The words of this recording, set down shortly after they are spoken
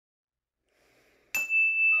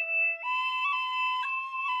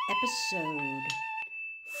Episode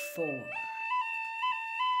 4.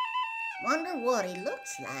 "Wonder what he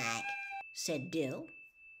looks like," said Dill.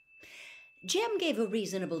 Jem gave a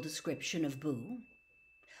reasonable description of Boo.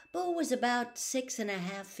 Boo was about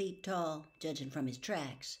 6.5 feet tall, judging from his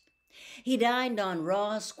tracks. He dined on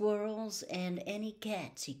raw squirrels and any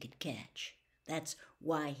cats he could catch. That's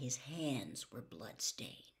why his hands were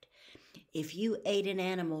blood-stained. If you ate an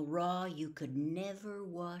animal raw, you could never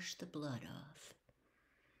wash the blood off.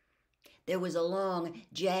 There was a long,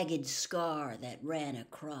 jagged scar that ran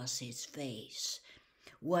across his face.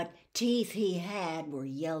 What teeth he had were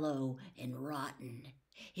yellow and rotten.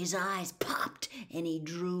 His eyes popped and he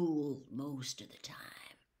drooled most of the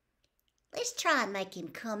time. "Let's try and make him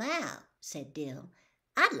come out," said Dill.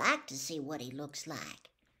 "I'd like to see what he looks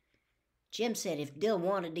like." Jem said if Dill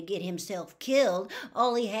wanted to get himself killed,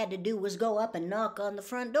 all he had to do was go up and knock on the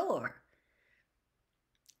front door.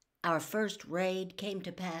 Our first raid came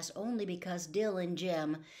to pass only because Dill and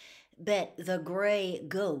Jem bet the gray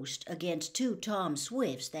ghost against 2 Tom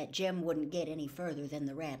Swifts that Jem wouldn't get any further than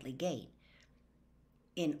the Radley Gate.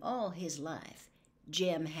 In all his life,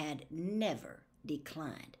 Jem had never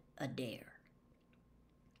declined a dare.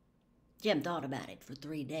 Jem thought about it for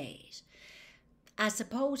 3 days. I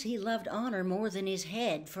suppose he loved honor more than his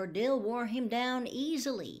head, for Dill wore him down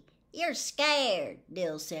easily. "You're scared,"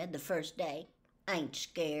 Dill said the first day. "Ain't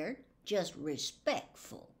scared, just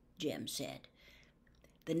respectful," Jem said.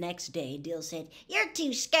 The next day, Dill said, "You're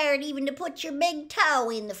too scared even to put your big toe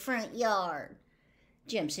in the front yard."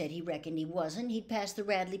 Jem said he reckoned he wasn't. He'd pass the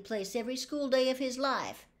Radley place every school day of his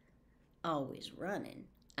life. "Always running,"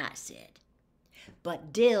 I said.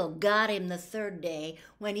 But Dill got him the 3rd day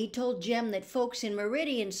when he told Jem that folks in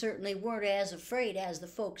Meridian certainly weren't as afraid as the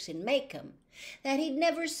folks in Macomb, that he'd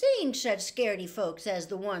never seen such scaredy folks as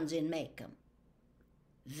the ones in Macomb.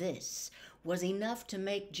 This was enough to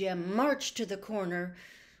make Jem march to the corner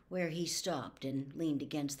where he stopped and leaned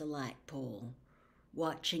against the light pole,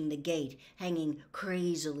 watching the gate hanging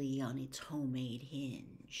crazily on its homemade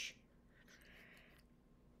hinge.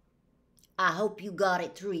 "I hope you got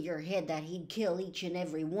it through your head that he'd kill each and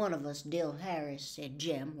every one of us, Dill Harris," said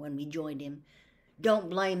Jem when we joined him.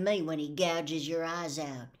 "Don't blame me when he gouges your eyes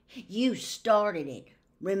out. You started it.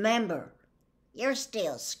 Remember." "You're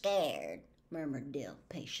still scared," murmured Dill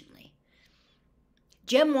patiently.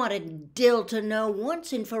 Jem wanted Dill to know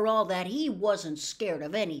once and for all that he wasn't scared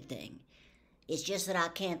of anything. "It's just that I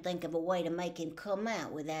can't think of a way to make him come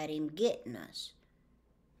out without him getting us."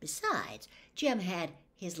 Besides, Jem had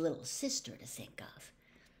his little sister to think of.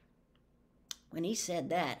 When he said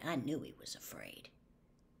that, I knew he was afraid.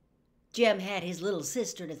 Jem had his little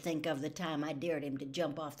sister to think of the time I dared him to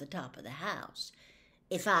jump off the top of the house.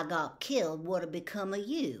 "If I got killed, what'd have become of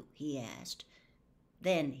you?" he asked.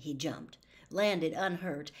 Then he jumped, landed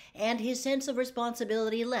unhurt, and his sense of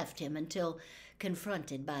responsibility left him until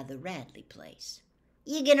confronted by the Radley place.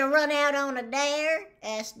 "You gonna run out on a dare?"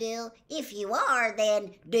 asked Dill. "If you are,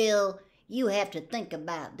 then—" "Dill, you have to think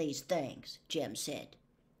about these things," Jem said.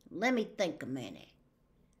 "Let me think a minute.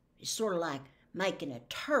 It's sort of like making a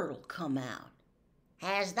turtle come out."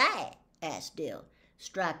 "How's that?" asked Dill.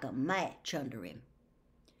 "Strike a match under him."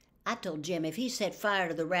 I told Jem if he set fire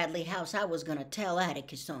to the Radley house, I was going to tell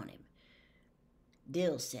Atticus on him.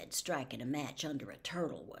 Dill said striking a match under a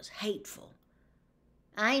turtle was hateful.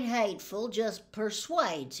 "Ain't hateful, just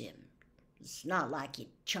persuades him. It's not like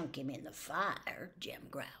you'd chunk him in the fire," Jem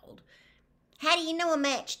growled. "How do you know a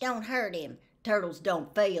match don't hurt him?" "Turtles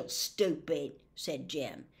don't fail, stupid," said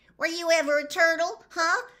Jem. "Were you ever a turtle,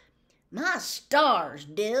 huh?" "My stars,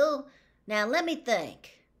 Dill. Now let me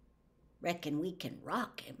think. Reckon we can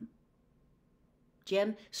rock him."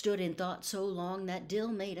 Jem stood in thought so long that Dill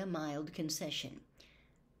made a mild concession.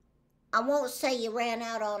 "I won't say you ran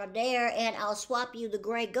out on a dare, and I'll swap you the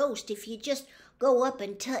gray ghost if you just go up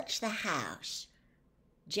and touch the house."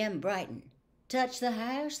 Jem brightened. "Touch the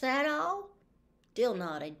house, that all?" Dill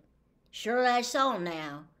nodded. "Sure that's all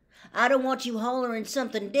now. I don't want you hollering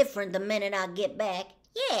something different the minute I get back."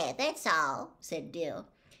 "Yeah, that's all," said Dill.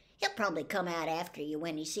 "He'll probably come out after you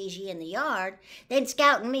when he sees you in the yard. Then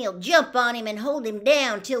Scout and me'll jump on him and hold him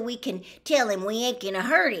down till we can tell him we ain't gonna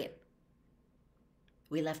hurt him."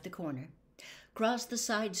 We left the corner, crossed the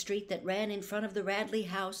side street that ran in front of the Radley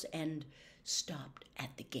house, and stopped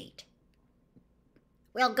at the gate.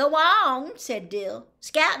 "Well, go on," said Dill.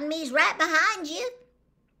 "Scout and me's right behind you."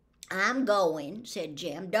 "I'm going," said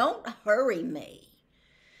Jem. "Don't hurry me."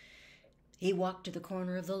 He walked to the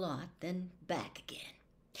corner of the lot, then back again,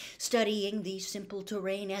 studying the simple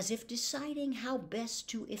terrain as if deciding how best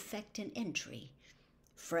to effect an entry,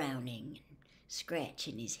 frowning and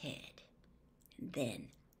scratching his head. And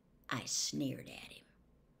then I sneered at him.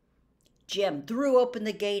 Jem threw open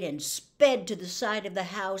the gate and sped to the side of the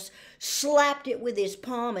house, slapped it with his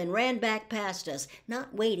palm, and ran back past us,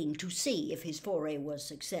 not waiting to see if his foray was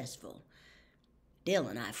successful. Dill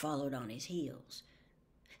and I followed on his heels.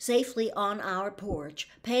 Safely on our porch,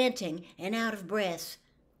 panting and out of breath,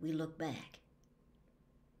 we looked back.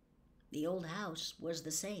 The old house was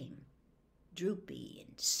the same, droopy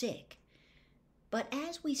and sick. But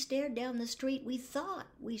as we stared down the street, we thought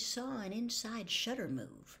we saw an inside shutter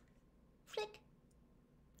move. Flick!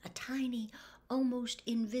 A tiny, almost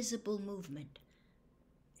invisible movement.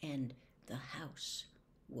 And the house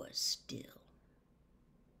was still.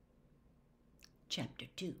 Chapter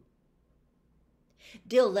 2.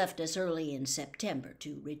 Dill left us early in September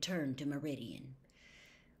to return to Meridian.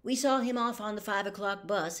 We saw him off on the 5 o'clock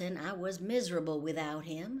bus, and I was miserable without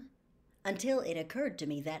him, until it occurred to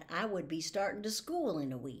me that I would be starting to school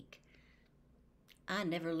in a week. I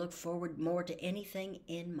never looked forward more to anything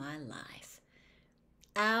in my life.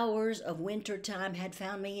 Hours of winter time had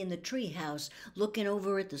found me in the treehouse, looking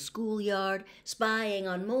over at the schoolyard, spying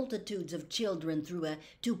on multitudes of children through a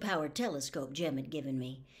 2-power telescope Jem had given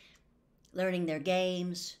me, learning their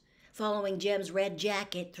games, following Jem's red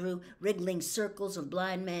jacket through wriggling circles of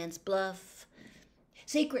Blind Man's Bluff,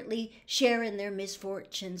 secretly sharing their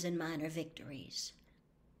misfortunes and minor victories.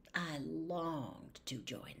 I longed to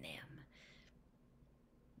join them.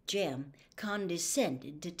 Jem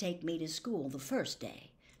condescended to take me to school the first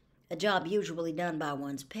day, a job usually done by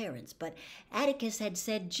one's parents, but Atticus had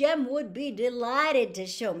said Jem would be delighted to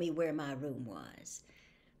show me where my room was.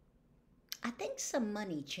 I think some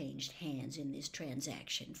money changed hands in this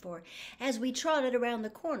transaction, for as we trotted around the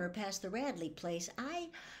corner past the Radley place, I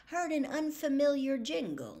heard an unfamiliar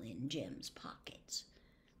jingle in Jem's pockets.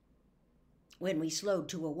 When we slowed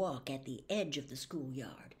to a walk at the edge of the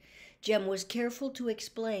schoolyard, Jem was careful to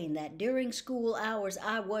explain that during school hours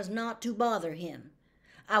I was not to bother him.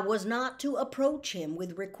 I was not to approach him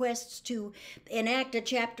with requests to enact a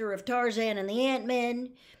chapter of Tarzan and the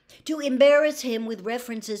Ant-Men, to embarrass him with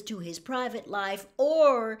references to his private life,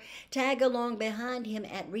 or tag along behind him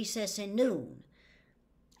at recess and noon.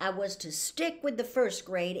 I was to stick with the first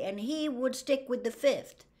grade, and he would stick with the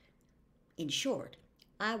 5th. In short,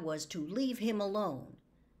 I was to leave him alone.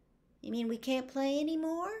 "You mean we can't play any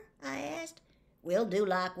more?" I asked. "We'll do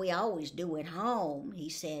like we always do at home," he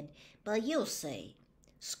said, "but you'll see.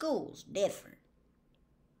 School's different."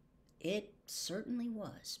 It certainly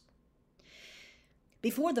was.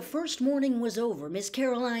 Before the first morning was over, Miss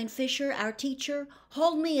Caroline Fisher, our teacher,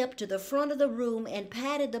 hauled me up to the front of the room and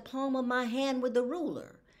patted the palm of my hand with the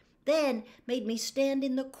ruler, then made me stand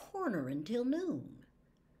in the corner until noon.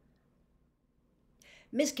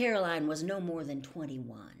 Miss Caroline was no more than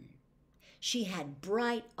 21. She had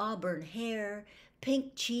bright auburn hair,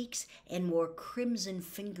 pink cheeks, and wore crimson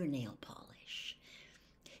fingernail polish.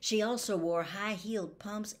 She also wore high-heeled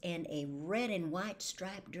pumps and a red and white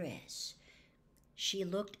striped dress. She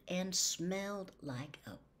looked and smelled like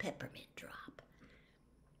a peppermint drop.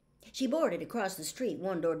 She boarded across the street,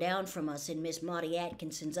 one door down from us, in Miss Maudie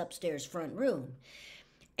Atkinson's upstairs front room.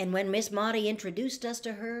 And when Miss Maudie introduced us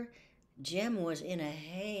to her, Jem was in a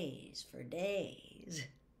haze for days.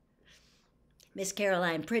 Miss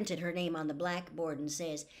Caroline printed her name on the blackboard and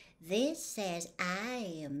says, "This says I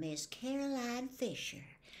am Miss Caroline Fisher.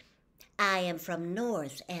 I am from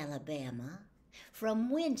North Alabama,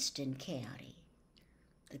 from Winston County."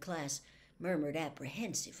 The class murmured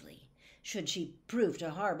apprehensively, should she prove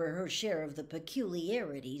to harbor her share of the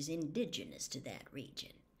peculiarities indigenous to that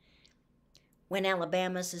region. When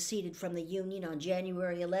Alabama seceded from the Union on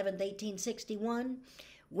January 11, 1861,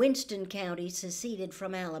 Winston County seceded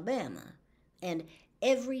from Alabama, and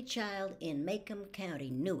every child in Macomb County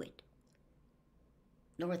knew it.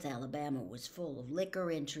 North Alabama was full of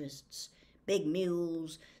liquor interests, big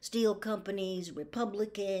mules, steel companies,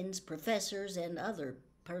 Republicans, professors, and other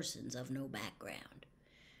persons of no background.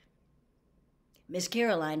 Miss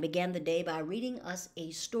Caroline began the day by reading us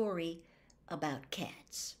a story about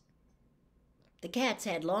cats. The cats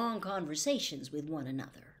had long conversations with one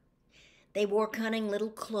another. They wore cunning little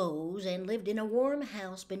clothes and lived in a warm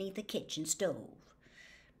house beneath a kitchen stove.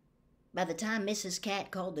 By the time Mrs.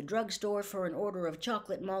 Cat called the drugstore for an order of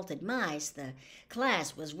chocolate malted mice, the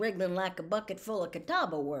class was wriggling like a bucket full of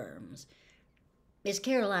catawba worms. Miss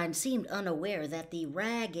Caroline seemed unaware that the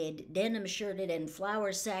ragged, denim-shirted, and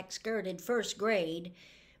flour-sack-skirted first grade,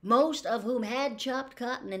 most of whom had chopped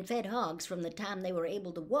cotton and fed hogs from the time they were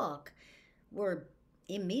able to walk, were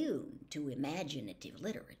immune to imaginative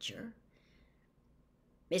literature.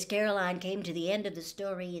 Miss Caroline came to the end of the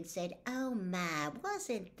story and said, "Oh my,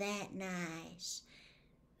 wasn't that nice?"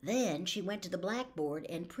 Then she went to the blackboard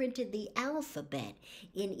and printed the alphabet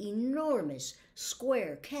in enormous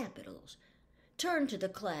square capitals, turned to the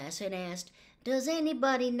class and asked, "Does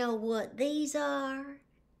anybody know what these are?"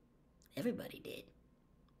 Everybody did.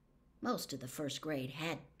 Most of the first grade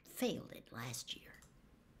had failed it last year.